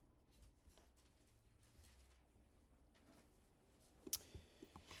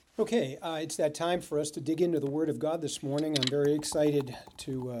Okay, it's that time for us to dig into the Word of God this morning. I'm very excited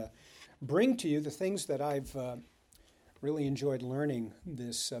to bring to you the things that I've really enjoyed learning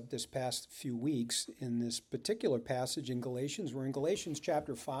this past few weeks in this particular passage in Galatians. We're in Galatians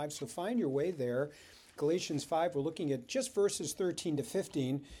chapter 5, so find your way there. Galatians 5, we're looking at just verses 13 to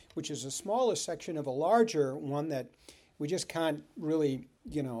 15, which is the smallest section of a larger one that we just can't really,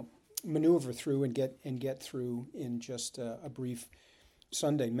 maneuver through and get through in just a brief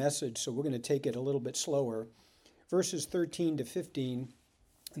Sunday message, so we're going to take it a little bit slower. Verses 13 to 15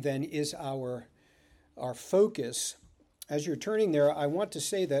 then is our focus. As you're turning there, I want to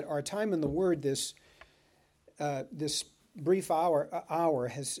say that our time in the Word this brief hour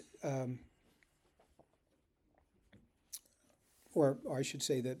has, or I should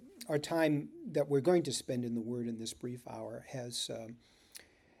say that our time that we're going to spend in the Word in this brief hour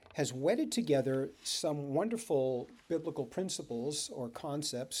has wedded together some wonderful biblical principles or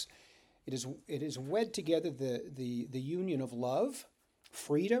concepts. It is wed together the union of love,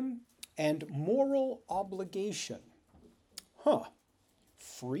 freedom, and moral obligation.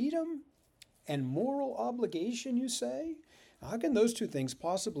 Freedom and moral obligation, you say? How can those two things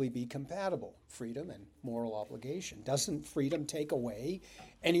possibly be compatible? Freedom and moral obligation. Doesn't freedom take away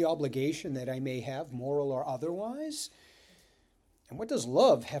any obligation that I may have, moral or otherwise? And what does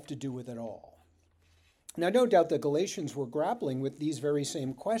love have to do with it all? Now, no doubt the Galatians were grappling with these very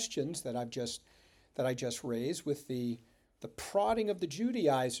same questions that I just raised with the prodding of the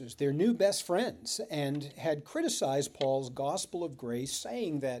Judaizers, their new best friends, and had criticized Paul's gospel of grace,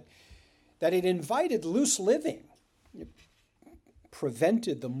 saying that it invited loose living. It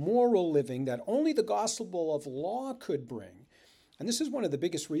prevented the moral living that only the gospel of law could bring. And this is one of the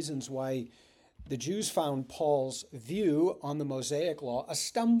biggest reasons why the Jews found Paul's view on the Mosaic law a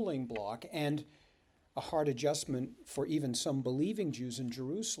stumbling block and a hard adjustment for even some believing Jews in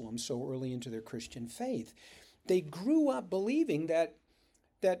Jerusalem so early into their Christian faith. They grew up believing that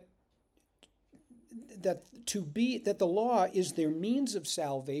the law is their means of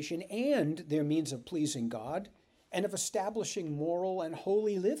salvation and their means of pleasing God and of establishing moral and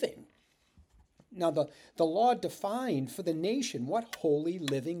holy living. Now, the law defined for the nation what holy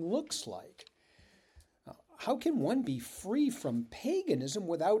living looks like. How can one be free from paganism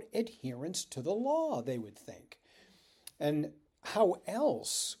without adherence to the law, they would think? And how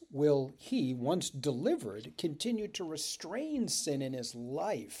else will he, once delivered, continue to restrain sin in his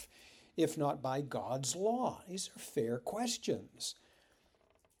life, if not by God's law? These are fair questions.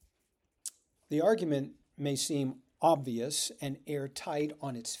 The argument may seem obvious and airtight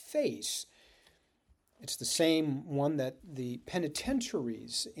on its face. It's the same one that the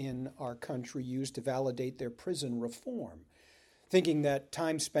penitentiaries in our country use to validate their prison reform, thinking that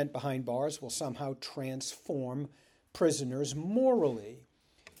time spent behind bars will somehow transform prisoners morally.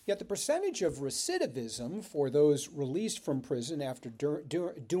 Yet the percentage of recidivism for those released from prison after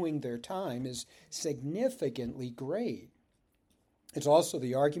doing their time is significantly great. It's also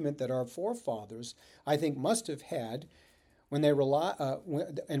the argument that our forefathers, I think, must have had when they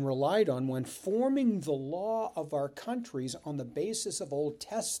relied on when forming the law of our countries on the basis of Old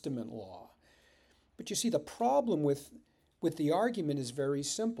Testament law. But you see, the problem with the argument is very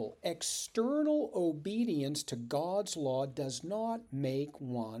simple. External obedience to God's law does not make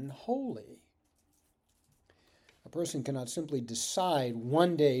one holy. A person cannot simply decide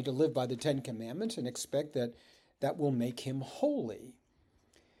one day to live by the Ten Commandments and expect that will make him holy.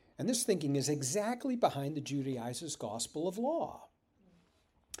 And this thinking is exactly behind the Judaizers' gospel of law.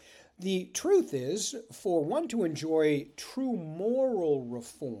 The truth is, for one to enjoy true moral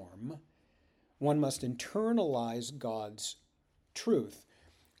reform, one must internalize God's truth.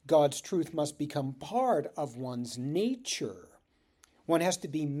 God's truth must become part of one's nature. One has to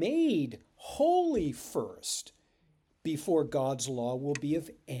be made holy first before God's law will be of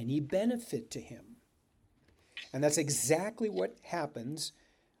any benefit to him. And that's exactly what happens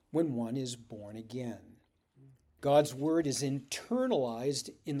when one is born again. God's word is internalized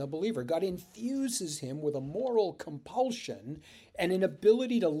in the believer. God infuses him with a moral compulsion and an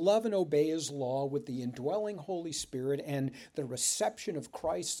ability to love and obey his law with the indwelling Holy Spirit and the reception of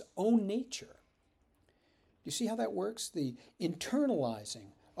Christ's own nature. You see how that works? The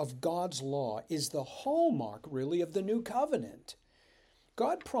internalizing of God's law is the hallmark, really, of the new covenant.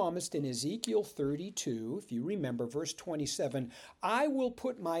 God promised in Ezekiel 32, if you remember, verse 27, I will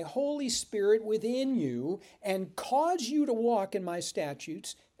put my Holy Spirit within you and cause you to walk in my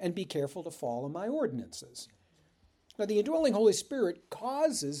statutes and be careful to follow my ordinances. Now, the indwelling Holy Spirit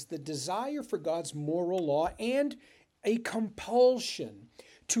causes the desire for God's moral law and a compulsion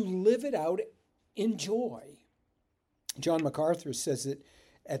to live it out in joy. John MacArthur says it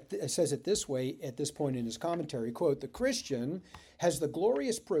says it this way at this point in his commentary, quote, "The Christian has the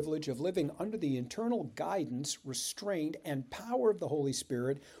glorious privilege of living under the internal guidance, restraint, and power of the Holy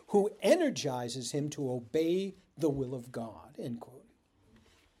Spirit, who energizes him to obey the will of God," end quote.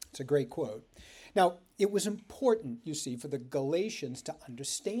 It's a great quote. Now, it was important, you see, for the Galatians to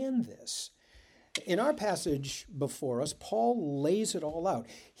understand this. In our passage before us, Paul lays it all out.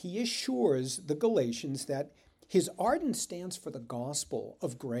 He assures the Galatians that his ardent stance for the gospel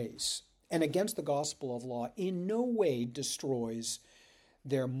of grace and against the gospel of law in no way destroys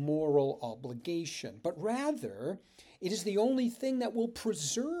their moral obligation, but rather it is the only thing that will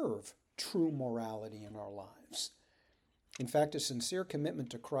preserve true morality in our lives. In fact, a sincere commitment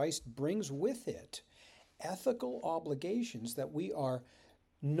to Christ brings with it ethical obligations that we are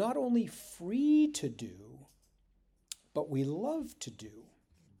not only free to do, but we love to do.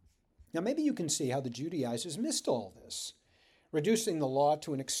 Now, maybe you can see how the Judaizers missed all this, reducing the law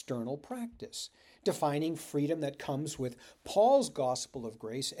to an external practice, defining freedom that comes with Paul's gospel of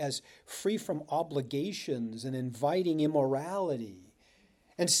grace as free from obligations and inviting immorality,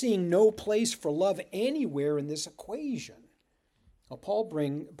 and seeing no place for love anywhere in this equation. Now,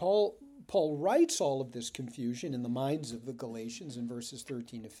 Paul writes all of this confusion in the minds of the Galatians in verses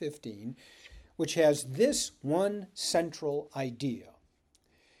 13 to 15, which has this one central idea.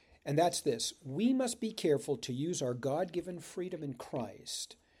 And that's this: we must be careful to use our God-given freedom in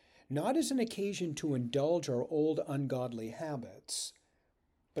Christ, not as an occasion to indulge our old ungodly habits,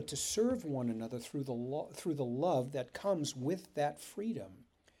 but to serve one another through the love that comes with that freedom.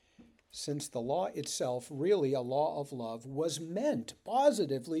 Since the law itself, really a law of love, was meant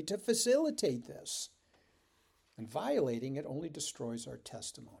positively to facilitate this. And violating it only destroys our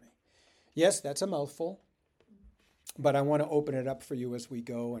testimony. Yes, that's a mouthful, but I want to open it up for you as we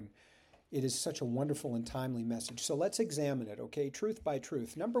go, and it is such a wonderful and timely message. So let's examine it, okay? Truth by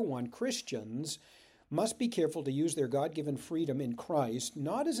truth. Number one, Christians must be careful to use their God-given freedom in Christ,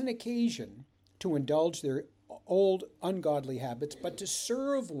 not as an occasion to indulge their old ungodly habits, but to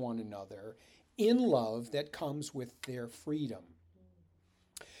serve one another in love that comes with their freedom.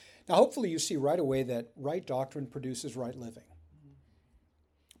 Now, hopefully you see right away that right doctrine produces right living.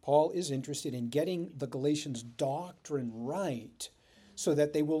 Paul is interested in getting the Galatians' doctrine right so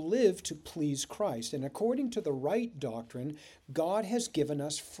that they will live to please Christ. And according to the right doctrine, God has given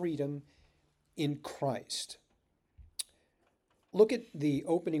us freedom in Christ. Look at the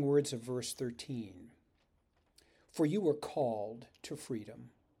opening words of verse 13. "For you were called to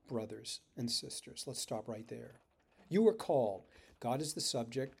freedom, brothers and sisters." Let's stop right there. You were called. God is the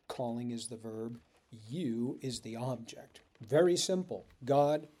subject, calling is the verb, you is the object. Very simple.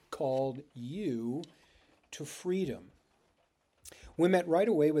 God called you to freedom. We met right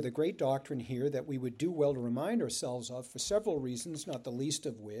away with a great doctrine here that we would do well to remind ourselves of for several reasons, not the least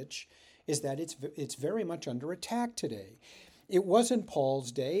of which is that it's very much under attack today. It was in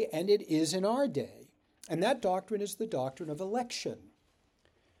Paul's day, and it is in our day. And that doctrine is the doctrine of election.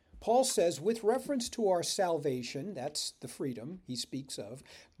 Paul says, with reference to our salvation, that's the freedom he speaks of,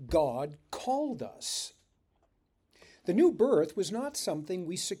 God called us. The new birth was not something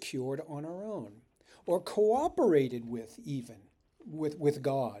we secured on our own or cooperated with even with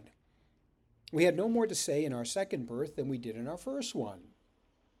God. We had no more to say in our second birth than we did in our first one.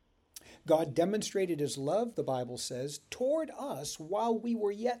 God demonstrated his love, the Bible says, toward us while we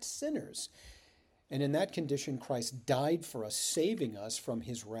were yet sinners. And in that condition, Christ died for us, saving us from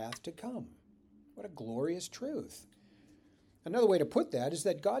his wrath to come. What a glorious truth. Another way to put that is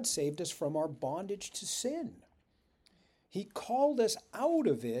that God saved us from our bondage to sin. He called us out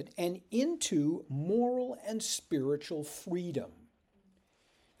of it and into moral and spiritual freedom.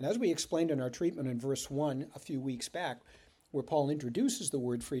 And as we explained in our treatment in verse 1 a few weeks back, where Paul introduces the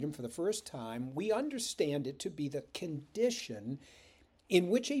word freedom for the first time, we understand it to be the condition in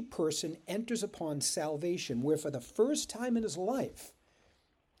which a person enters upon salvation, where for the first time in his life,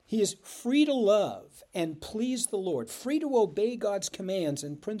 he is free to love and please the Lord, free to obey God's commands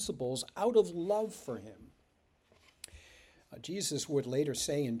and principles out of love for him. Jesus would later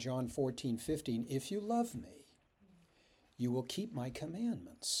say in John 14:15, "If you love me, you will keep my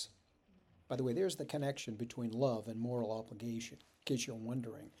commandments." By the way, there's the connection between love and moral obligation, in case you're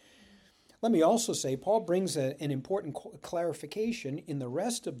wondering. Let me also say, Paul brings an important clarification in the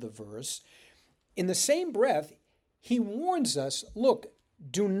rest of the verse. In the same breath, he warns us, look,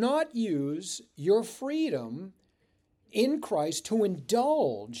 do not use your freedom in Christ to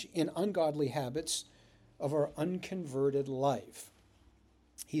indulge in ungodly habits of our unconverted life.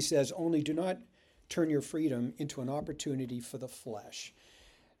 He says, only do not turn your freedom into an opportunity for the flesh.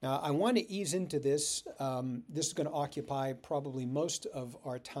 Now, I want to ease into this. This is going to occupy probably most of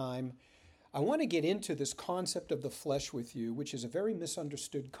our time. I want to get into this concept of the flesh with you, which is a very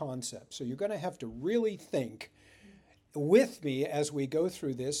misunderstood concept. So you're going to have to really think with me as we go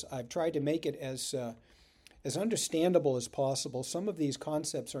through this. I've tried to make it as understandable as possible. Some of these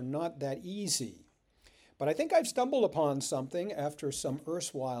concepts are not that easy. But I think I've stumbled upon something after some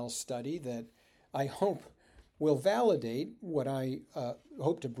erstwhile study that I hope will validate what I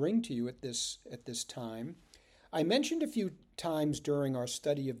hope to bring to you at this time. I mentioned a few times during our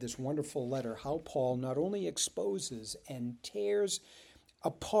study of this wonderful letter how Paul not only exposes and tears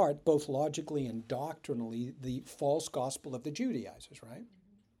apart, both logically and doctrinally, the false gospel of the Judaizers, right?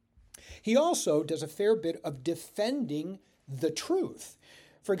 He also does a fair bit of defending the truth.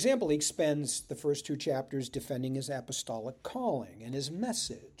 For example, he spends the first 2 chapters defending his apostolic calling and his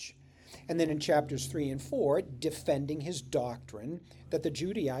message. And then in chapters 3 and 4, defending his doctrine that the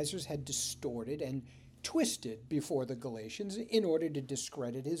Judaizers had distorted and twisted before the Galatians in order to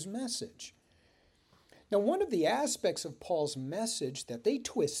discredit his message. Now, one of the aspects of Paul's message that they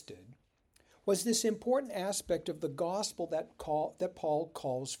twisted was this important aspect of the gospel that Paul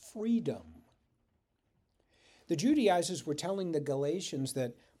calls freedom. The Judaizers were telling the Galatians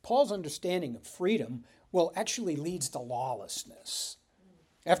that Paul's understanding of freedom, well, actually leads to lawlessness.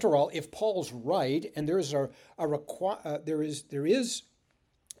 After all, if Paul's right, and there is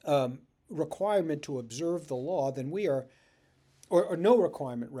requirement to observe the law, then we are, or no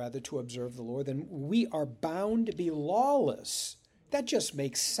requirement rather to observe the law, then we are bound to be lawless. That just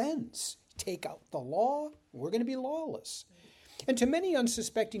makes sense. Take out the law, we're going to be lawless. And to many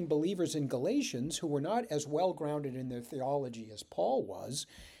unsuspecting believers in Galatians who were not as well grounded in their theology as Paul was,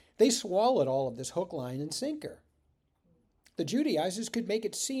 they swallowed all of this hook, line, and sinker. The Judaizers could make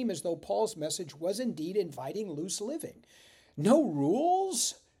it seem as though Paul's message was indeed inviting loose living. No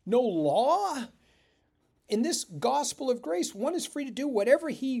rules, no law. In this gospel of grace, one is free to do whatever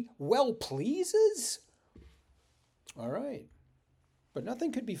he well pleases. All right. But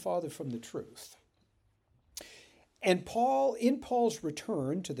nothing could be farther from the truth. And Paul, in Paul's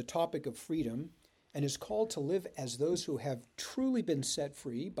return to the topic of freedom, and is called to live as those who have truly been set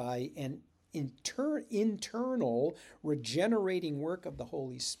free by an internal regenerating work of the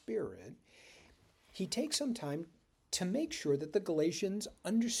Holy Spirit, he takes some time to make sure that the Galatians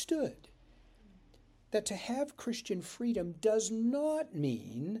understood that to have Christian freedom does not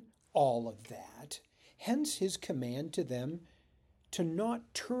mean all of that. Hence his command to them to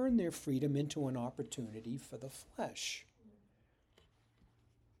not turn their freedom into an opportunity for the flesh.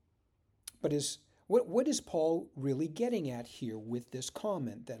 But what is Paul really getting at here with this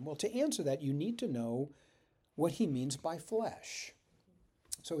comment then? Well, to answer that, you need to know what he means by flesh.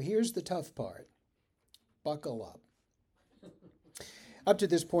 So here's the tough part. Buckle up. Up to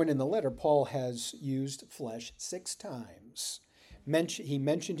this point in the letter, Paul has used flesh 6 times. He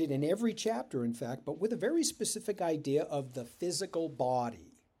mentioned it in every chapter, in fact, but with a very specific idea of the physical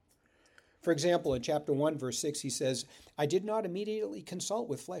body. For example, in chapter 1, verse 6, he says, I did not immediately consult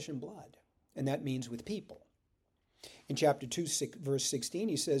with flesh and blood, and that means with people. In chapter 2, verse 16,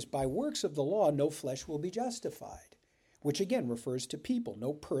 he says, by works of the law, no flesh will be justified, which again refers to people.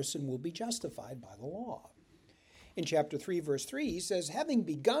 No person will be justified by the law. In chapter 3, verse 3, he says, having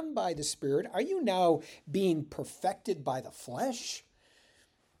begun by the Spirit, are you now being perfected by the flesh?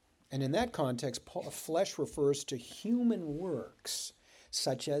 And in that context, flesh refers to human works,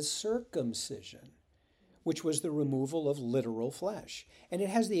 such as circumcision, which was the removal of literal flesh. And it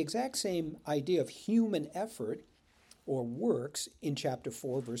has the exact same idea of human effort or works in chapter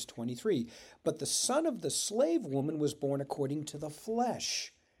 4, verse 23. But the son of the slave woman was born according to the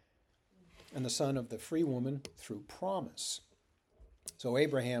flesh, and the son of the free woman through promise. So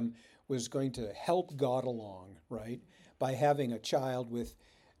Abraham was going to help God along, right, by having a child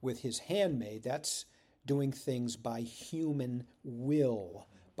with his handmaid. That's doing things by human will,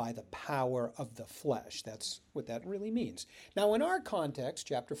 by the power of the flesh. That's what that really means. Now, in our context,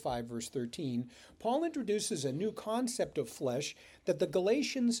 chapter 5, verse 13, Paul introduces a new concept of flesh that the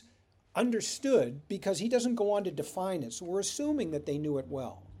Galatians understood because he doesn't go on to define it. So we're assuming that they knew it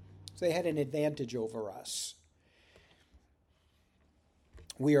well. So they had an advantage over us.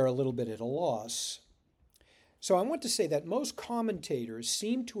 We are a little bit at a loss. So I want to say that most commentators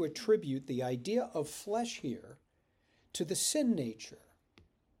seem to attribute the idea of flesh here to the sin nature.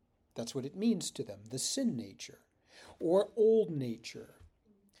 That's what it means to them, the sin nature, or old nature.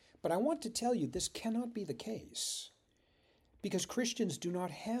 But I want to tell you this cannot be the case, because Christians do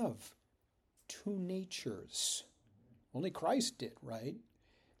not have 2 natures. Only Christ did, right?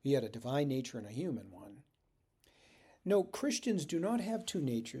 He had a divine nature and a human one. No, Christians do not have two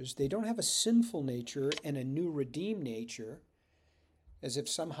natures. They don't have a sinful nature and a new redeemed nature, as if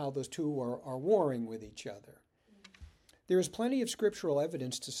somehow those two are warring with each other. There is plenty of scriptural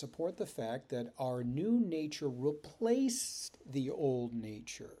evidence to support the fact that our new nature replaced the old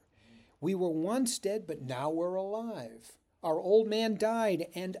nature. We were once dead, but now we're alive. Our old man died,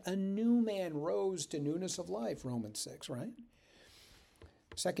 and a new man rose to newness of life, Romans 6, right?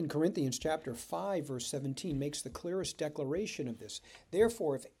 2 Corinthians chapter 5, verse 17 makes the clearest declaration of this.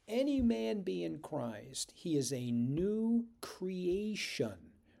 Therefore, if any man be in Christ, he is a new creation,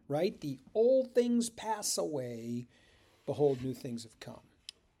 right? The old things pass away. Behold, new things have come.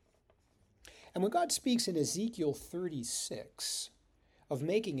 And when God speaks in Ezekiel 36 of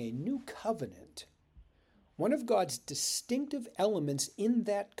making a new covenant, one of God's distinctive elements in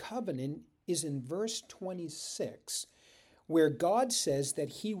that covenant is in verse 26, where God says that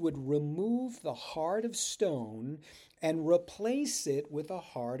he would remove the heart of stone and replace it with a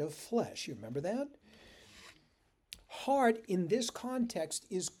heart of flesh. You remember that? Heart in this context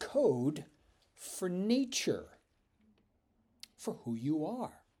is code for nature, for who you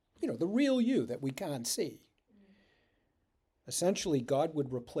are. You know, the real you that we can't see. Essentially, God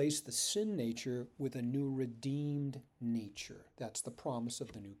would replace the sin nature with a new redeemed nature. That's the promise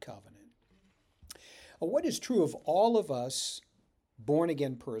of the new covenant. What is true of all of us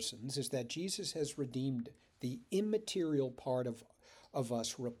born-again persons is that Jesus has redeemed the immaterial part of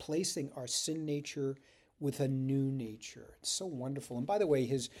us, replacing our sin nature with a new nature. It's so wonderful. And by the way,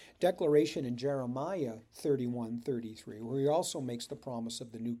 his declaration in Jeremiah 31:33, where he also makes the promise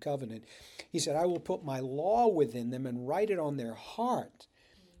of the new covenant, he said, I will put my law within them and write it on their heart,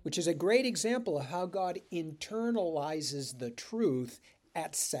 which is a great example of how God internalizes the truth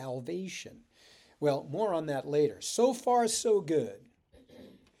at salvation. Well, more on that later. So far, so good.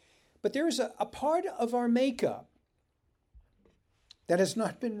 But there is a part of our makeup that has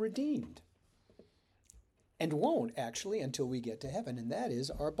not been redeemed and won't actually until we get to heaven, and that is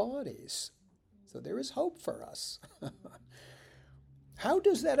our bodies. So there is hope for us. How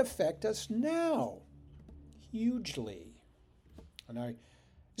does that affect us now? Hugely. And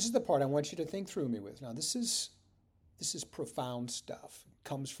this is the part I want you to think through me with. Now, this is profound stuff. It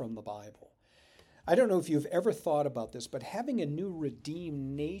comes from the Bible. I don't know if you've ever thought about this, but having a new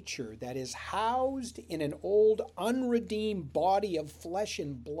redeemed nature that is housed in an old unredeemed body of flesh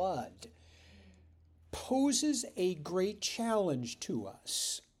and blood poses a great challenge to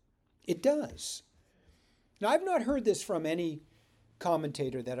us. It does. Now, I've not heard this from any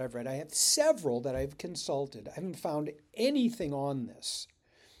commentator that I've read. I have several that I've consulted. I haven't found anything on this.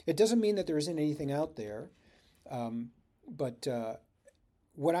 It doesn't mean that there isn't anything out there, but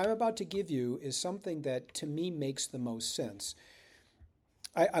what I'm about to give you is something that to me makes the most sense.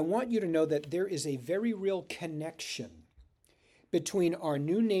 I want you to know that there is a very real connection between our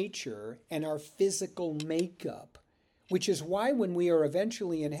new nature and our physical makeup, which is why when we are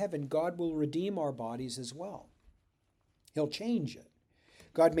eventually in heaven, God will redeem our bodies as well. He'll change it.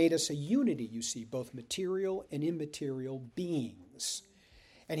 God made us a unity, you see, both material and immaterial beings.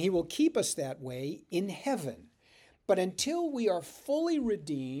 And he will keep us that way in heaven. But until we are fully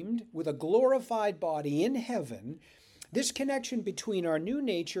redeemed with a glorified body in heaven, this connection between our new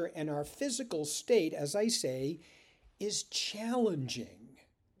nature and our physical state, as I say, is challenging.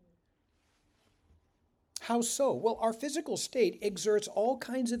 How so? Well, our physical state exerts all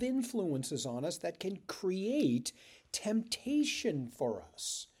kinds of influences on us that can create temptation for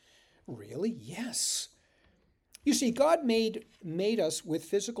us. Really? Yes. You see, God made us with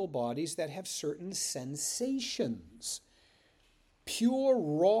physical bodies that have certain sensations, pure,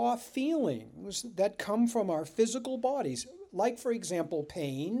 raw feelings that come from our physical bodies, like, for example,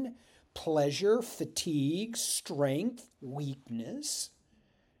 pain, pleasure, fatigue, strength, weakness,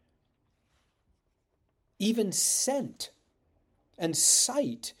 even scent and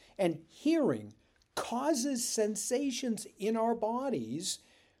sight and hearing causes sensations in our bodies,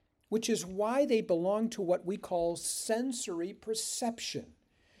 which is why they belong to what we call sensory perception.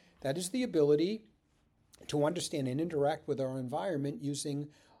 That is the ability to understand and interact with our environment using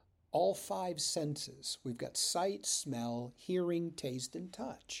all five senses. We've got sight, smell, hearing, taste, and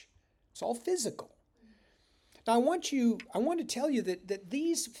touch. It's all physical. Now, I want to tell you that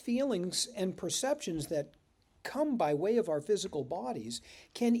these feelings and perceptions that come by way of our physical bodies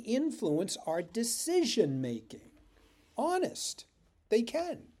can influence our decision making. Honest, they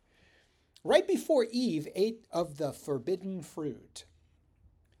can. Right before Eve ate of the forbidden fruit,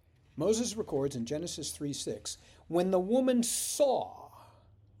 Moses records in Genesis 3:6, when the woman saw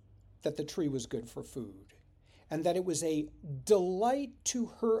that the tree was good for food and that it was a delight to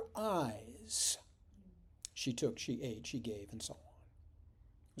her eyes, She took, she ate, she gave, and so on.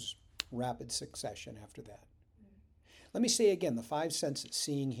 It was rapid succession after that. Let me say again, the five senses,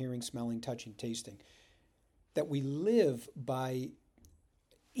 seeing, hearing, smelling, touching, tasting, that we live by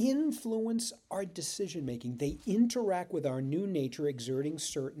influence our decision making. They interact with our new nature, exerting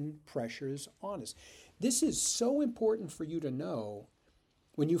certain pressures on us. This is so important for you to know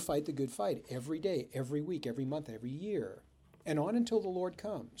when you fight the good fight every day, every week, every month, every year, and on until the Lord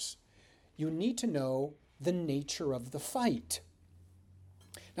comes. You need to know the nature of the fight.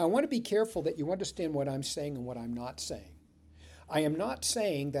 Now, I want to be careful that you understand what I'm saying and what I'm not saying. I am not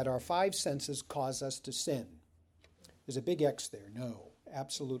saying that our five senses cause us to sin. There's a big X there. No,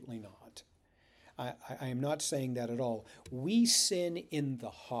 absolutely not. I am not saying that at all. We sin in the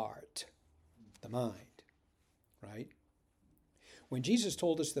heart, the mind, right? When Jesus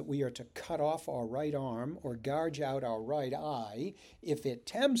told us that we are to cut off our right arm or gouge out our right eye if it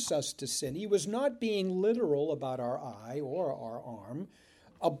tempts us to sin, he was not being literal about our eye or our arm.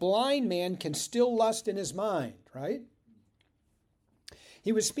 A blind man can still lust in his mind, right?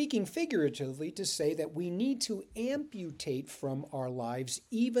 He was speaking figuratively to say that we need to amputate from our lives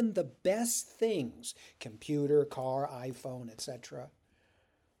even the best things, computer, car, iPhone, etc.,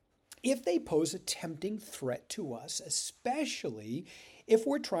 if they pose a tempting threat to us, especially if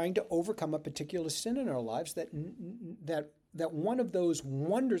we're trying to overcome a particular sin in our lives that one of those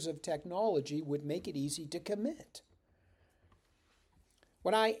wonders of technology would make it easy to commit.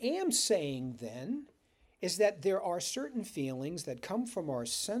 What I am saying then is that there are certain feelings that come from our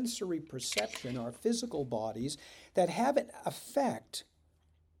sensory perception, our physical bodies, that have an effect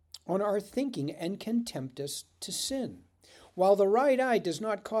on our thinking and can tempt us to sin. While the right eye does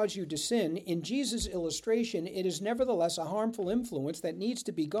not cause you to sin, in Jesus' illustration, it is nevertheless a harmful influence that needs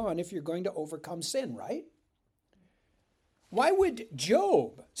to be gone if you're going to overcome sin, right? Why would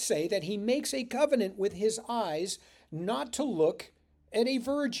Job say that he makes a covenant with his eyes not to look at a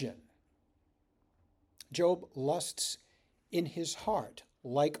virgin? Job lusts in his heart,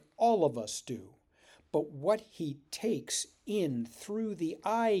 like all of us do. But what he takes in through the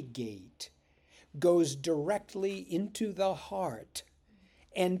eye gate goes directly into the heart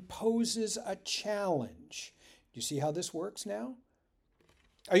and poses a challenge. Do you see how this works now?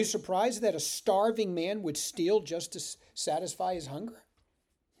 Are you surprised that a starving man would steal just to satisfy his hunger?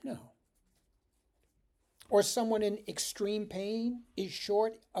 No. Or someone in extreme pain is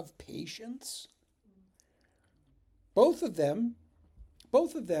short of patience? Both of them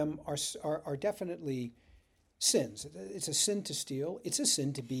are definitely sins. It's a sin to steal. It's a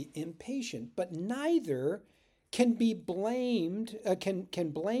sin to be impatient. But neither can be blamed. Can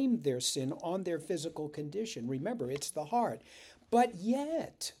blame their sin on their physical condition. Remember, it's the heart. But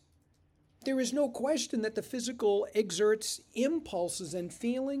yet, there is no question that the physical exerts impulses and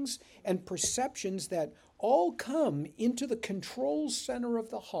feelings and perceptions that all come into the control center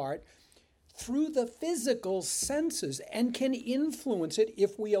of the heart through the physical senses and can influence it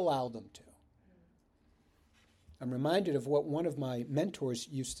if we allow them to. I'm reminded of what one of my mentors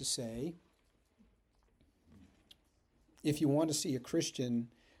used to say. If you want to see a Christian,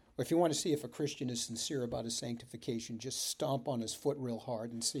 or if you want to see if a Christian is sincere about his sanctification, just stomp on his foot real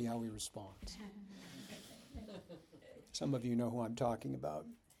hard and see how he responds. Some of you know who I'm talking about.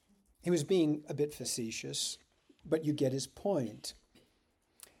 He was being a bit facetious, but you get his point.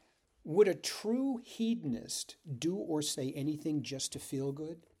 Would a true hedonist do or say anything just to feel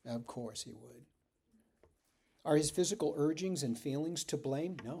good? Of course he would. Are his physical urgings and feelings to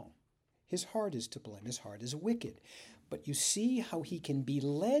blame? No. His heart is to blame. His heart is wicked. But you see how he can be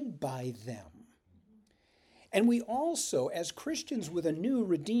led by them. And we also, as Christians with a new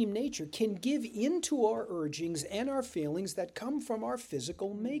redeemed nature, can give into our urgings and our feelings that come from our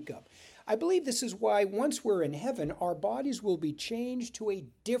physical makeup. I believe this is why once we're in heaven, our bodies will be changed to a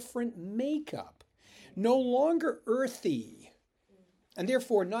different makeup, no longer earthy, and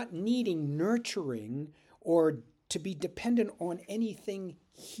therefore not needing nurturing or to be dependent on anything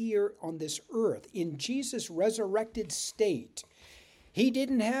here on this earth. In Jesus' resurrected state, he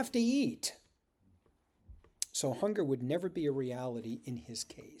didn't have to eat. So hunger would never be a reality in his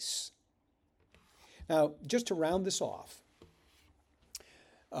case. Now, just to round this off,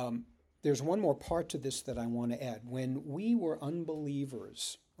 there's one more part to this that I want to add. When we were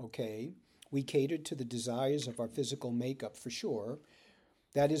unbelievers, we catered to the desires of our physical makeup for sure.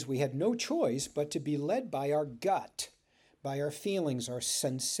 That is, we had no choice but to be led by our gut, by our feelings, our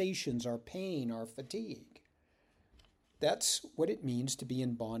sensations, our pain, our fatigue. That's what it means to be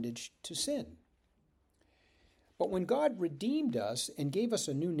in bondage to sin. But when God redeemed us and gave us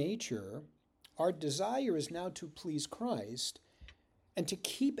a new nature, our desire is now to please Christ, and to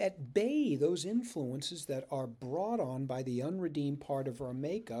keep at bay those influences that are brought on by the unredeemed part of our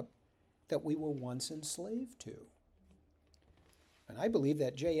makeup that we were once enslaved to. And I believe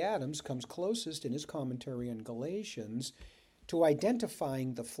that J. Adams comes closest in his commentary on Galatians to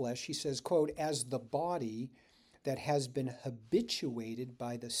identifying the flesh. He says, quote, as the body that has been habituated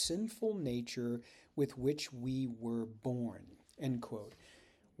by the sinful nature with which we were born, end quote.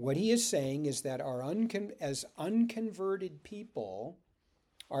 What he is saying is that as unconverted people,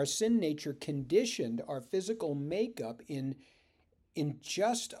 our sin nature conditioned our physical makeup in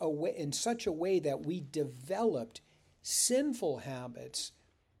such a way that we developed sinful habits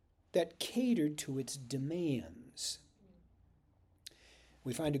that catered to its demands.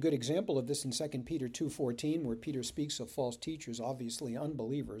 We find a good example of this in 2 Peter 2:14, where Peter speaks of false teachers, obviously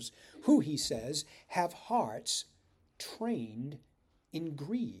unbelievers, who, he says, have hearts trained in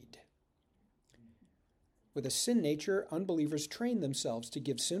greed. With a sin nature, unbelievers train themselves to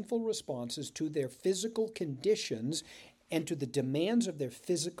give sinful responses to their physical conditions and to the demands of their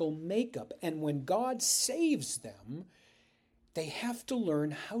physical makeup. And when God saves them, they have to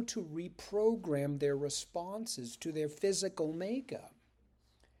learn how to reprogram their responses to their physical makeup.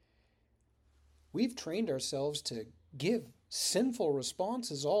 We've trained ourselves to give sinful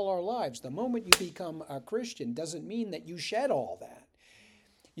responses all our lives. The moment you become a Christian doesn't mean that you shed all that.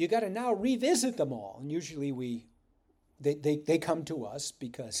 You got to now revisit them all. And usually they come to us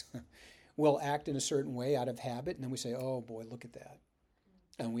because we'll act in a certain way out of habit, and then we say, oh boy, look at that.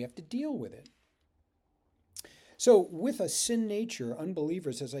 And we have to deal with it. So with a sin nature,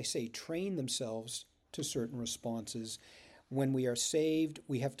 unbelievers, as I say, train themselves to certain responses. When we are saved,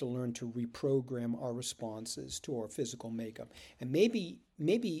 we have to learn to reprogram our responses to our physical makeup. And maybe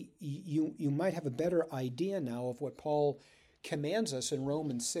you might have a better idea now of what Paul commands us in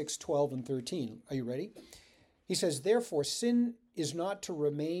Romans 6:12 and 13. Are you ready? He says, therefore, sin is not to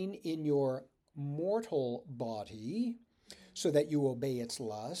remain in your mortal body so that you obey its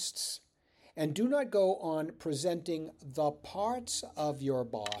lusts, and do not go on presenting the parts of your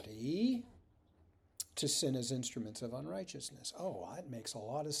body to sin as instruments of unrighteousness. Oh, that makes a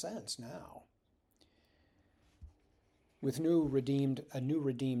lot of sense now. With a new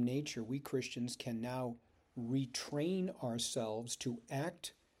redeemed nature, we Christians can now retrain ourselves to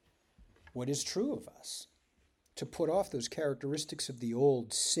act what is true of us, to put off those characteristics of the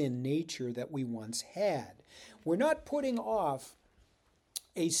old sin nature that we once had. We're not putting off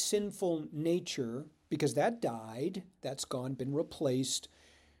a sinful nature because that died, that's gone, been replaced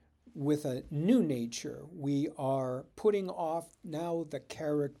with a new nature. We are putting off now the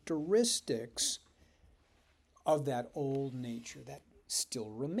characteristics of that old nature that still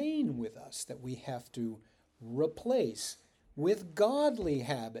remain with us, that we have to replace with godly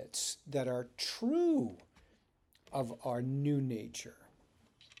habits that are true of our new nature.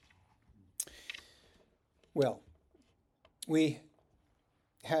 Well, we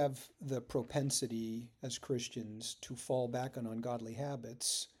have the propensity as Christians to fall back on ungodly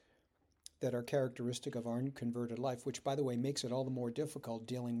habits that are characteristic of our unconverted life, which, by the way, makes it all the more difficult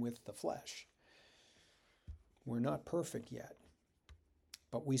dealing with the flesh. We're not perfect yet,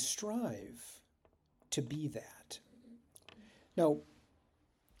 but we strive to be that. Now,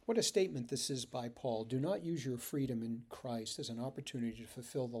 what a statement this is by Paul. Do not use your freedom in Christ as an opportunity to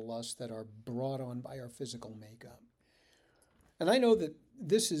fulfill the lusts that are brought on by our physical makeup. And I know that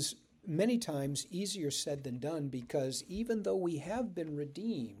this is many times easier said than done, because even though we have been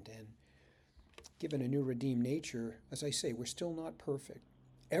redeemed and given a new redeemed nature, as I say, we're still not perfect,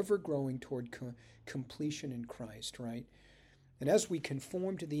 ever growing toward completion in Christ, right? And as we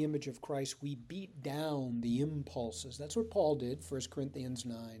conform to the image of Christ, we beat down the impulses. That's what Paul did, 1 Corinthians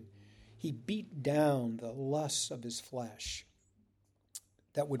 9. He beat down the lusts of his flesh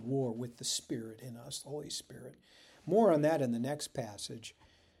that would war with the Spirit in us, the Holy Spirit. More on that in the next passage.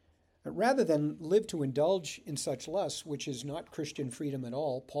 But rather than live to indulge in such lusts, which is not Christian freedom at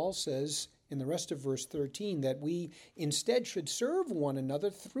all, Paul says in the rest of verse 13 that we instead should serve one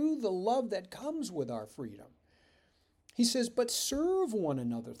another through the love that comes with our freedom. He says, but serve one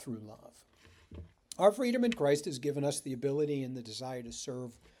another through love. Our freedom in Christ has given us the ability and the desire to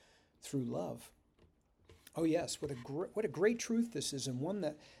serve through love. Oh yes, what a great truth this is, and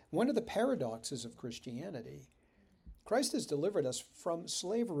one of the paradoxes of Christianity. Christ has delivered us from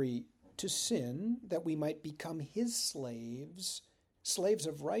slavery to sin that we might become his slaves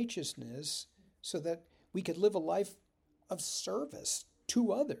of righteousness, so that we could live a life of service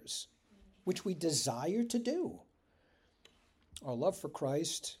to others, which we desire to do. Our love for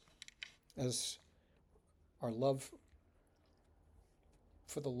Christ, as our love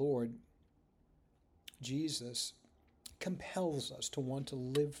for the Lord Jesus, compels us to want to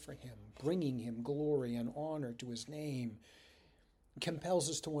live for him, bringing him glory and honor to his name. It compels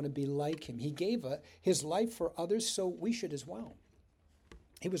us to want to be like him. He gave his life for others, so we should as well.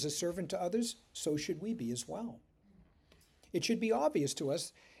 He was a servant to others, so should we be as well. It should be obvious to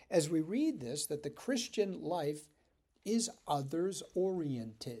us as we read this that the Christian life is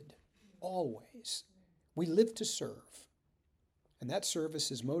others-oriented, always. We live to serve, and that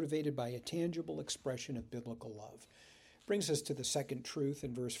service is motivated by a tangible expression of biblical love. Brings us to the second truth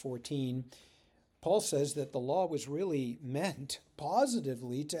in verse 14. Paul says that the law was really meant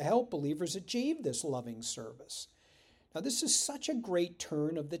positively to help believers achieve this loving service. Now, this is such a great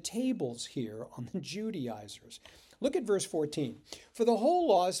turn of the tables here on the Judaizers. Look at verse 14. For the whole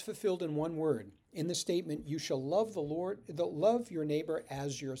law is fulfilled in one word, in the statement, you shall love the Lord, love your neighbor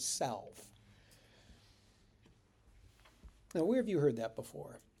as yourself. Now, where have you heard that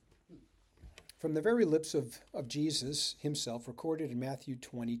before? From the very lips of Jesus himself, recorded in Matthew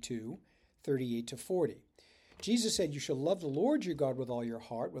 22, 38 to 40. Jesus said, you shall love the Lord your God with all your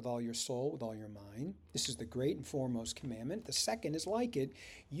heart, with all your soul, with all your mind. This is the great and foremost commandment. The second is like it.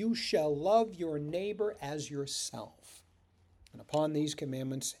 You shall love your neighbor as yourself. And upon these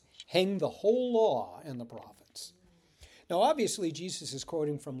commandments hang the whole law and the prophets. Now, obviously, Jesus is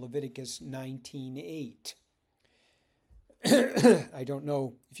quoting from Leviticus 19:8. I don't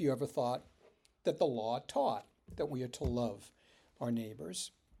know if you ever thought that the law taught that we are to love our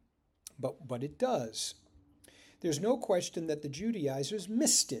neighbors, but it does. There's no question that the Judaizers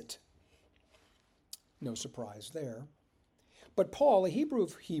missed it. No surprise there. But Paul, a Hebrew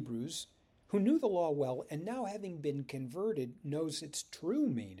of Hebrews, who knew the law well and now having been converted knows its true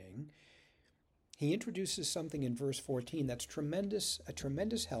meaning, he introduces something in verse 14 that's a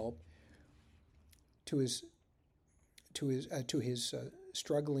tremendous help to his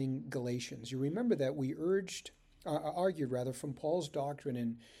struggling Galatians. You remember that we argued from Paul's doctrine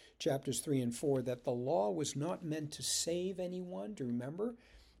in chapters 3 and 4 that the law was not meant to save anyone, do you remember?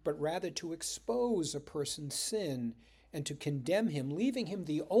 But rather to expose a person's sin and to condemn him, leaving him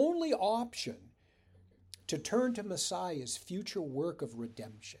the only option to turn to Messiah's future work of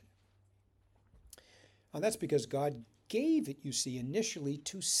redemption. Now that's because God gave it, you see, initially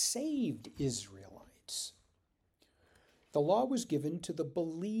to saved Israelites. The law was given to the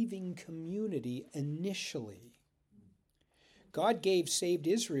believing community initially. God gave saved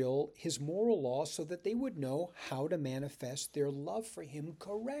Israel his moral law so that they would know how to manifest their love for him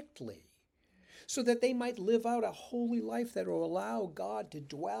correctly, so that they might live out a holy life that will allow God to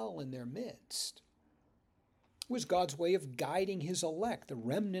dwell in their midst. It was God's way of guiding his elect, the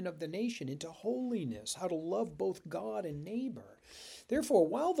remnant of the nation, into holiness, how to love both God and neighbor. Therefore,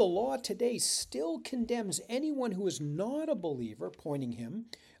 while the law today still condemns anyone who is not a believer, pointing him,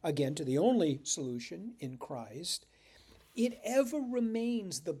 again, to the only solution in Christ, it ever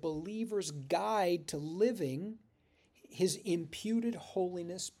remains the believer's guide to living his imputed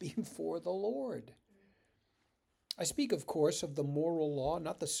holiness before the Lord. I speak, of course, of the moral law,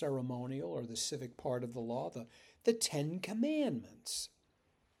 not the ceremonial or the civic part of the law, the Ten Commandments.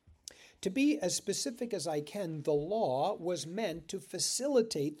 To be as specific as I can, the law was meant to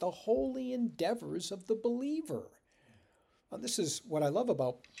facilitate the holy endeavors of the believer. Now, this is what I love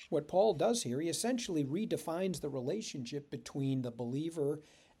about what Paul does here. He essentially redefines the relationship between the believer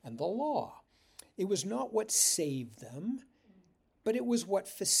and the law. It was not what saved them, but it was what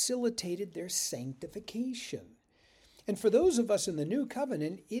facilitated their sanctification. And for those of us in the new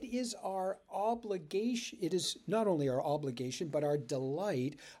covenant, it is our obligation. It is not only our obligation, but our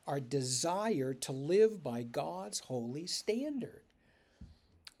delight, our desire to live by God's holy standard.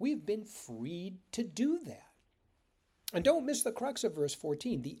 We've been freed to do that. And don't miss the crux of verse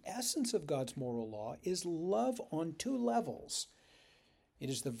 14. The essence of God's moral law is love on two levels. It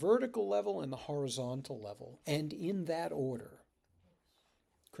is the vertical level and the horizontal level, and in that order.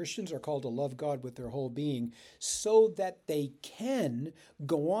 Christians are called to love God with their whole being so that they can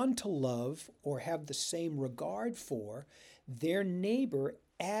go on to love or have the same regard for their neighbor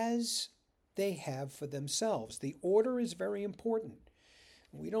as they have for themselves. The order is very important.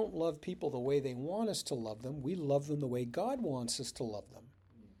 We don't love people the way they want us to love them. We love them the way God wants us to love them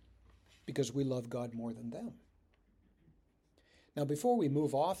because we love God more than them. Now, before we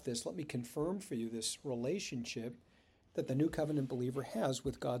move off this, let me confirm for you this relationship that the New Covenant believer has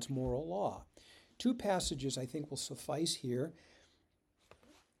with God's moral law. Two passages I think will suffice here.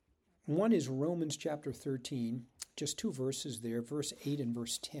 One is Romans chapter 13, just two verses there, verse 8 and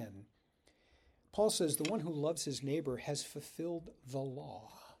verse 10. Paul says, the one who loves his neighbor has fulfilled the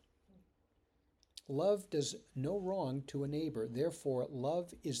law. Love does no wrong to a neighbor. Therefore,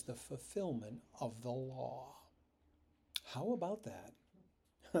 love is the fulfillment of the law. How about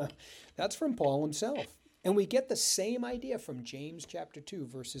that? That's from Paul himself. And we get the same idea from James chapter 2,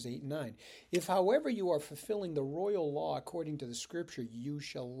 verses 8 and 9. If, however, you are fulfilling the royal law according to the scripture, you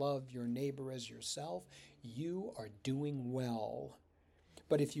shall love your neighbor as yourself, you are doing well.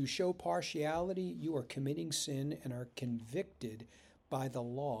 But if you show partiality, you are committing sin and are convicted by the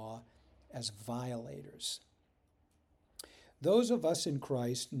law as violators. Those of us in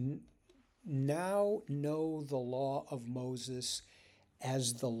Christ now know the law of Moses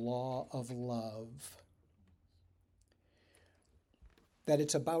as the law of love. That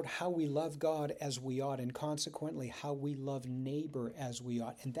it's about how we love God as we ought, and consequently how we love neighbor as we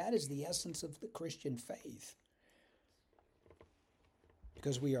ought. And that is the essence of the Christian faith.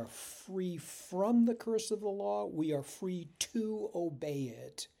 Because we are free from the curse of the law, we are free to obey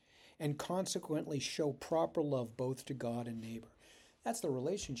it, and consequently show proper love both to God and neighbor. That's the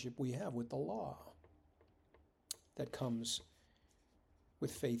relationship we have with the law that comes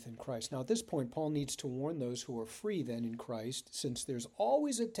with faith in Christ. Now, at this point, Paul needs to warn those who are free then in Christ, since there's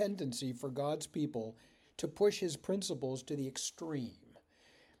always a tendency for God's people to push his principles to the extreme.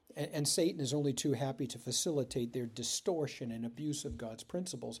 And Satan is only too happy to facilitate their distortion and abuse of God's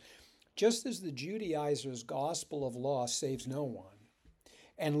principles. Just as the Judaizers' gospel of law saves no one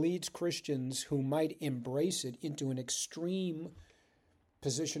and leads Christians who might embrace it into an extreme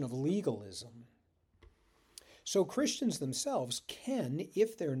position of legalism, so Christians themselves can,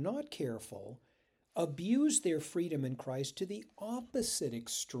 if they're not careful, abuse their freedom in Christ to the opposite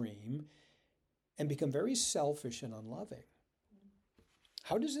extreme and become very selfish and unloving.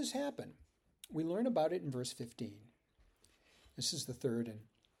 How does this happen? We learn about it in verse 15. This is the third and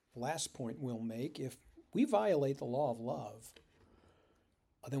last point we'll make. If we violate the law of love,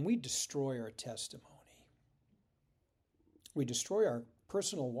 then we destroy our testimony. We destroy our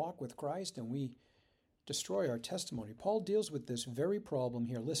personal walk with Christ, and we destroy our testimony. Paul deals with this very problem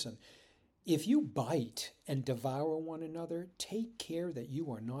here. Listen, if you bite and devour one another, take care that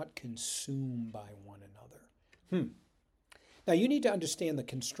you are not consumed by one another. Now, you need to understand the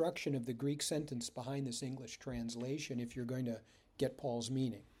construction of the Greek sentence behind this English translation if you're going to get Paul's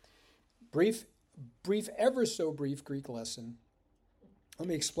meaning. Brief, ever so brief Greek lesson. Let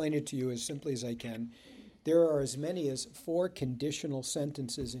me explain it to you as simply as I can. There are as many as 4 conditional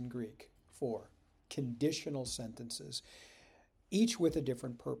sentences in Greek. 4 conditional sentences, each with a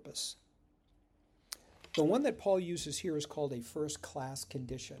different purpose. The one that Paul uses here is called a first-class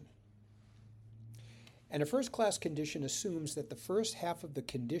condition. And a first-class condition assumes that the first half of the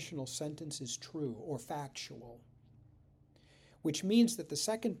conditional sentence is true or factual, which means that the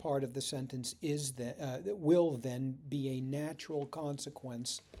second part of the sentence will then be a natural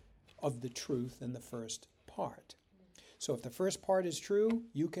consequence of the truth in the first part. So if the first part is true,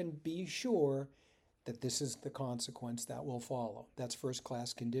 you can be sure that this is the consequence that will follow. That's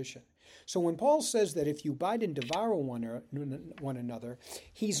first-class condition. So when Paul says that if you bite and devour one another,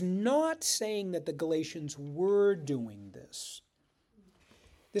 he's not saying that the Galatians were doing this.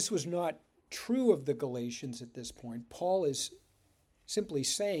 This was not true of the Galatians at this point. Paul is simply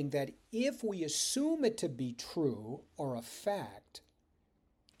saying that if we assume it to be true or a fact,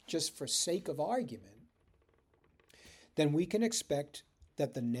 just for sake of argument, then we can expect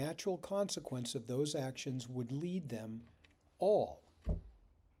that the natural consequence of those actions would lead them all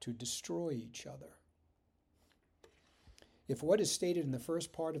to destroy each other. If what is stated in the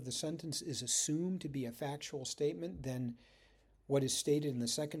first part of the sentence is assumed to be a factual statement, then what is stated in the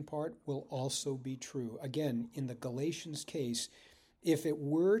second part will also be true. Again, in the Galatians case, if it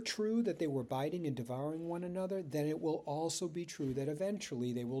were true that they were biting and devouring one another, then it will also be true that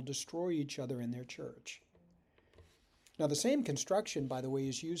eventually they will destroy each other in their church. Now, the same construction, by the way,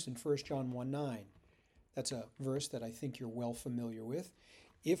 is used in 1 John 1:9. That's a verse that I think you're well familiar with.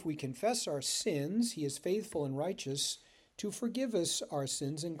 If we confess our sins, he is faithful and righteous to forgive us our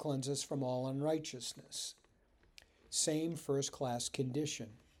sins and cleanse us from all unrighteousness. Same first-class condition.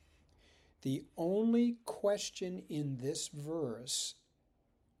 The only question in this verse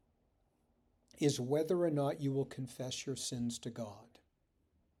is whether or not you will confess your sins to God.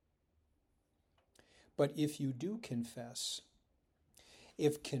 But if you do confess,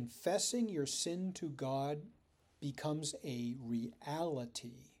 if confessing your sin to God becomes a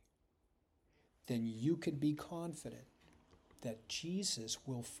reality, then you can be confident that Jesus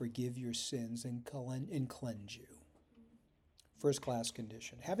will forgive your sins and cleanse you. First-class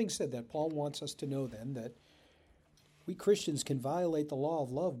condition. Having said that, Paul wants us to know then that we Christians can violate the law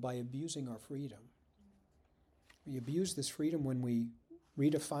of love by abusing our freedom. We abuse this freedom when we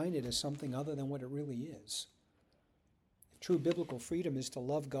redefine it as something other than what it really is. If true biblical freedom is to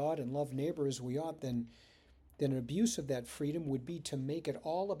love God and love neighbor as we ought, then then an abuse of that freedom would be to make it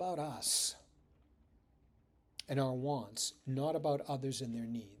all about us and our wants, not about others and their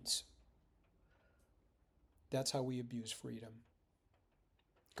needs. That's how we abuse freedom.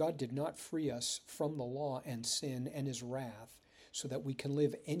 God did not free us from the law and sin and his wrath so that we can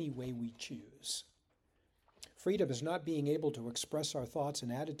live any way we choose. Freedom is not being able to express our thoughts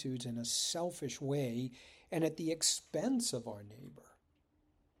and attitudes in a selfish way and at the expense of our neighbor.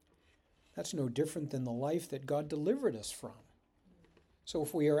 That's no different than the life that God delivered us from. So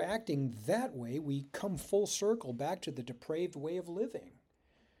if we are acting that way, we come full circle back to the depraved way of living.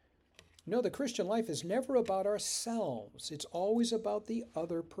 No, the Christian life is never about ourselves. It's always about the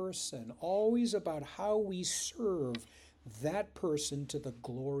other person, always about how we serve that person to the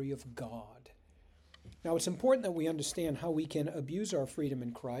glory of God. Now, it's important that we understand how we can abuse our freedom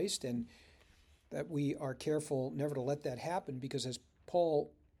in Christ and that we are careful never to let that happen, because as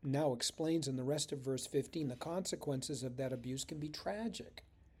Paul now explains in the rest of verse 15, the consequences of that abuse can be tragic.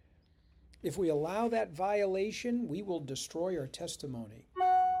 If we allow that violation, we will destroy our testimony.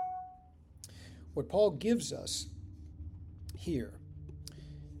 What Paul gives us here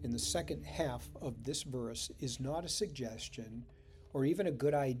in the second half of this verse is not a suggestion or even a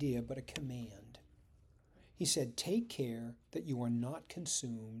good idea, but a command. He said, "Take care that you are not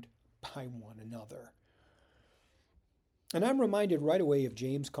consumed by one another." And I'm reminded right away of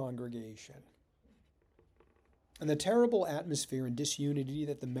James' congregation and the terrible atmosphere and disunity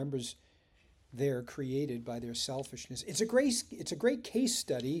that the members there created by their selfishness. It's a great case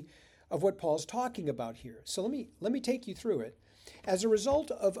study of what Paul's talking about here. So let me take you through it. As a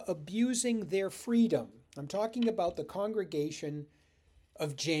result of abusing their freedom, I'm talking about the congregation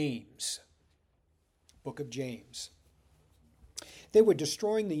of James, book of James. They were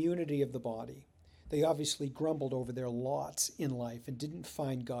destroying the unity of the body. They obviously grumbled over their lots in life and didn't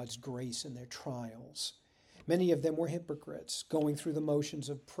find God's grace in their trials. Many of them were hypocrites, going through the motions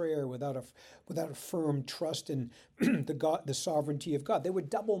of prayer without a firm trust in the sovereignty of God. They were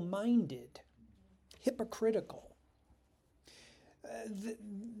double-minded, hypocritical.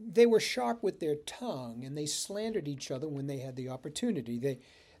 They were sharp with their tongue, and they slandered each other when they had the opportunity.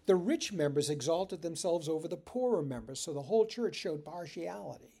 The rich members exalted themselves over the poorer members, so the whole church showed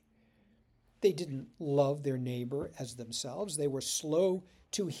partiality. They didn't love their neighbor as themselves. They were slow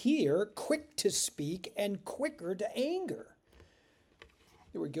to hear, quick to speak, and quicker to anger.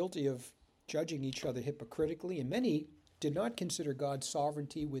 They were guilty of judging each other hypocritically, and many did not consider God's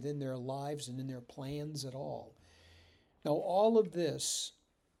sovereignty within their lives and in their plans at all. Now, all of this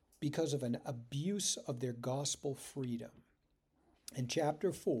because of an abuse of their gospel freedom. In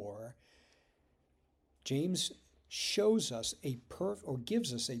chapter 4, James shows us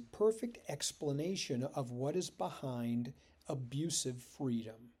gives us a perfect explanation of what is behind abusive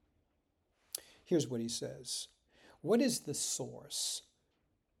freedom. Here's what he says. What is the source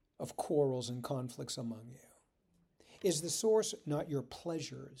of quarrels and conflicts among you? Is the source not your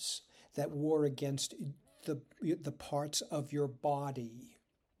pleasures that war against the parts of your body?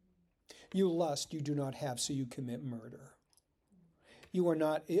 You lust, you do not have, so you commit murder. You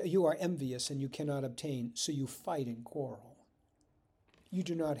are envious and you cannot obtain, so you fight and quarrel. You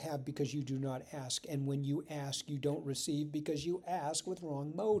do not have because you do not ask, and when you ask, you don't receive because you ask with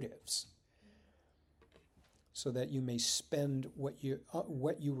wrong motives, so that you may spend what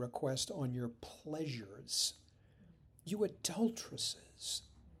you request on your pleasures. You adulteresses.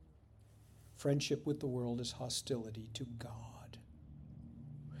 Friendship with the world is hostility to God.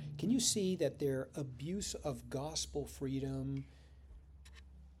 Can you see that their abuse of gospel freedom,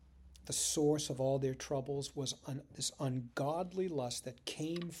 the source of all their troubles, was this ungodly lust that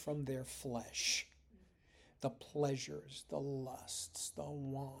came from their flesh? The pleasures, the lusts, the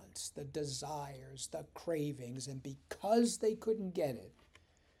wants, the desires, the cravings, and because they couldn't get it,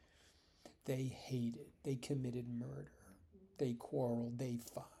 they hated, they committed murder, they quarreled, they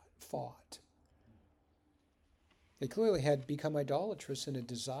fought. They clearly had become idolatrous in a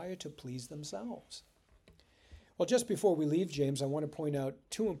desire to please themselves. Well, just before we leave James, I want to point out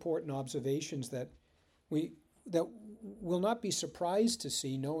two important observations that will not be surprised to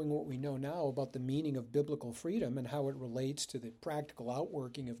see, knowing what we know now about the meaning of biblical freedom and how it relates to the practical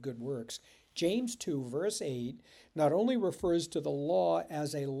outworking of good works. James 2, verse 8, not only refers to the law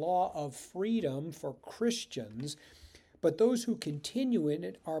as a law of freedom for Christians, but those who continue in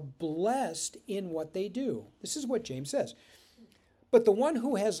it are blessed in what they do. This is what James says. But the one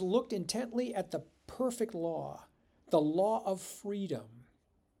who has looked intently at the perfect law, the law of freedom,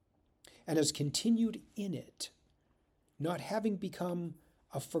 and has continued in it, not having become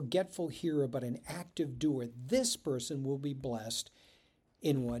a forgetful hearer but an active doer, this person will be blessed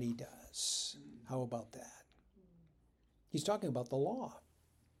in what he does. How about that? He's talking about the law.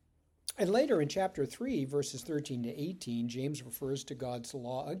 And later in chapter 3, verses 13 to 18, James refers to God's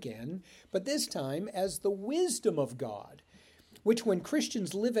law again, but this time as the wisdom of God, which when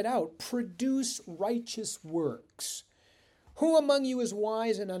Christians live it out, produce righteous works. Who among you is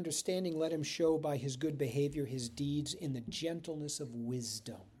wise and understanding? Let him show by his good behavior his deeds in the gentleness of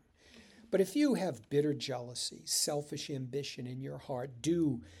wisdom. But if you have bitter jealousy, selfish ambition in your heart,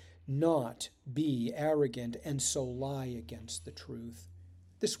 do not be arrogant and so lie against the truth.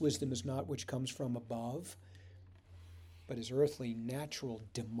 This wisdom is not which comes from above, but is earthly, natural,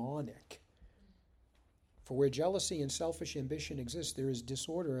 demonic. For where jealousy and selfish ambition exist, there is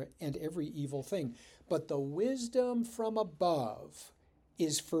disorder and every evil thing. But the wisdom from above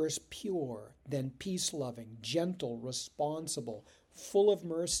is first pure, then peace-loving, gentle, responsible, full of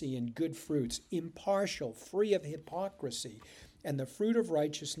mercy and good fruits, impartial, free of hypocrisy. And the fruit of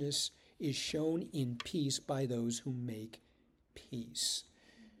righteousness is shown in peace by those who make peace.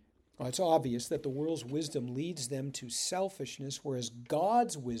 Well, it's obvious that the world's wisdom leads them to selfishness, whereas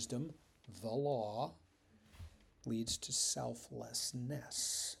God's wisdom, the law, leads to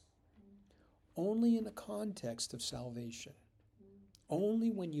selflessness. Only in the context of salvation.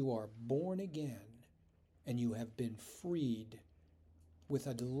 Only when you are born again and you have been freed with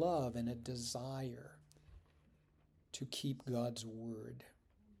a love and a desire to keep God's word.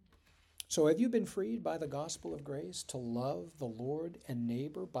 So have you been freed by the gospel of grace to love the Lord and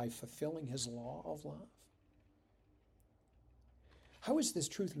neighbor by fulfilling his law of love? How is this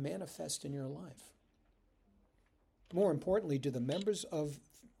truth manifest in your life? More importantly, do the members of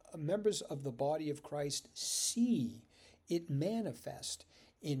the body of Christ see it manifest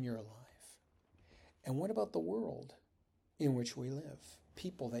in your life? And what about the world in which we live?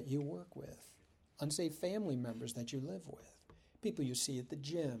 People that you work with, unsaved family members that you live with, people you see at the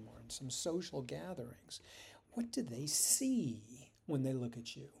gym or in some social gatherings. What do they see when they look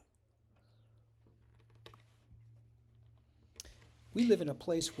at you? We live in a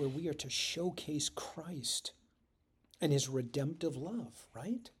place where we are to showcase Christ and his redemptive love,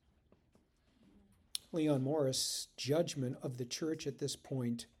 right? Leon Morris' judgment of the church at this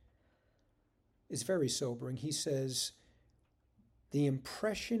point is very sobering. He says, the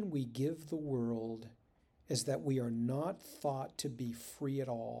impression we give the world is that we are not thought to be free at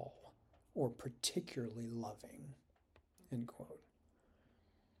all or particularly loving, end quote.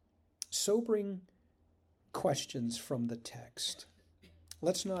 Sobering questions from the text.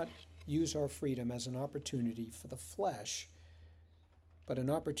 Let's not use our freedom as an opportunity for the flesh, but an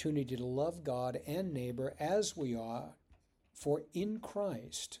opportunity to love God and neighbor as we are, for in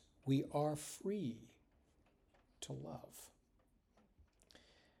Christ we are free to love.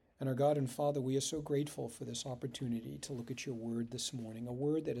 And our God and Father, we are so grateful for this opportunity to look at your word this morning, a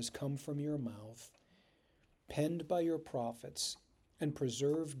word that has come from your mouth, penned by your prophets, and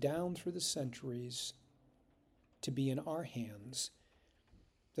preserved down through the centuries to be in our hands,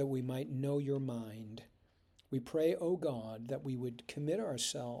 that we might know your mind. We pray, O God, that we would commit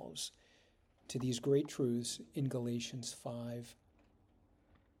ourselves to these great truths in Galatians 5,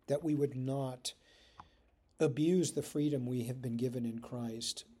 that we would not abuse the freedom we have been given in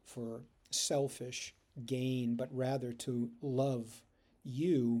Christ for selfish gain, but rather to love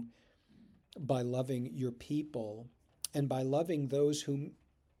you by loving your people and by loving those who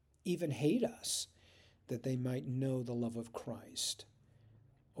even hate us, that they might know the love of Christ.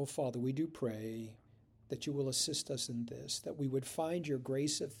 Oh, Father, we do pray that you will assist us in this, that we would find your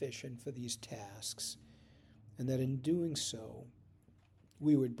grace sufficient for these tasks, and that in doing so,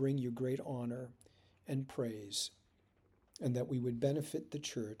 we would bring you great honor and praise, and that we would benefit the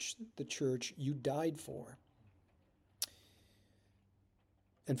church you died for.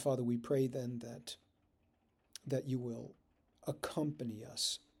 And Father, we pray then that you will accompany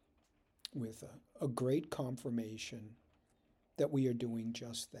us with a great confirmation that we are doing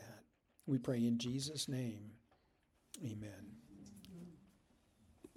just that. We pray in Jesus' name. Amen.